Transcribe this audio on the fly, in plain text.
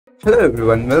Hello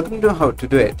everyone, welcome to How to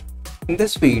Do It. In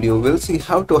this video, we'll see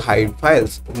how to hide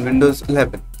files in Windows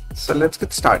 11. So let's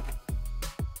get started.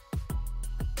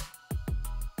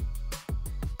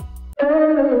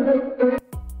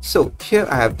 So here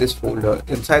I have this folder.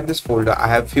 Inside this folder, I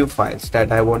have few files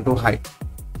that I want to hide.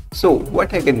 So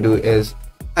what I can do is,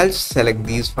 I'll just select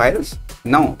these files.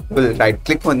 Now we'll right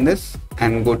click on this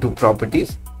and go to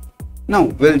properties. Now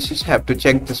we'll just have to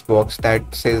check this box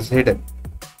that says hidden.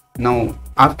 Now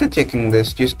after checking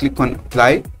this, just click on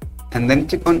apply and then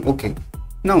click on OK.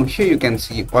 Now here you can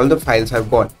see all the files have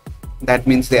gone. That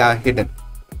means they are hidden.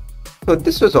 So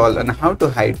this was all on how to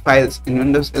hide files in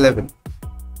Windows 11.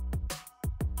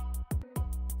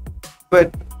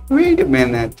 But wait a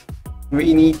minute,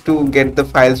 we need to get the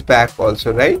files back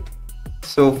also, right?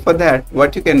 So for that,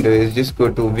 what you can do is just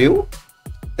go to view,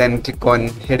 then click on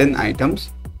hidden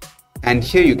items, and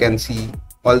here you can see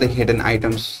all the hidden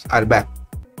items are back.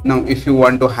 Now if you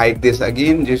want to hide this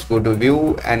again, just go to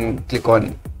view and click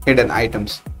on hidden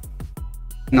items.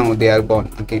 Now they are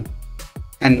gone again.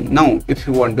 And now if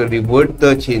you want to revert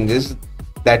the changes,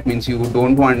 that means you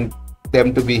don't want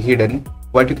them to be hidden,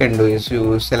 what you can do is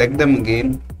you select them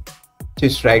again,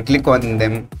 just right click on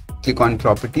them, click on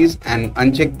properties and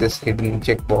uncheck this hidden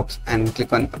checkbox and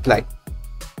click on apply.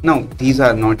 Now these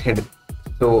are not hidden.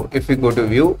 So if we go to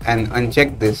view and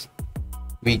uncheck this,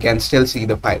 we can still see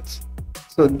the files.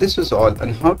 So this was all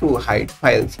on how to hide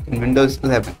files in Windows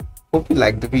 11. Hope you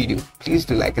liked the video. Please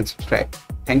do like and subscribe.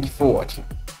 Thank you for watching.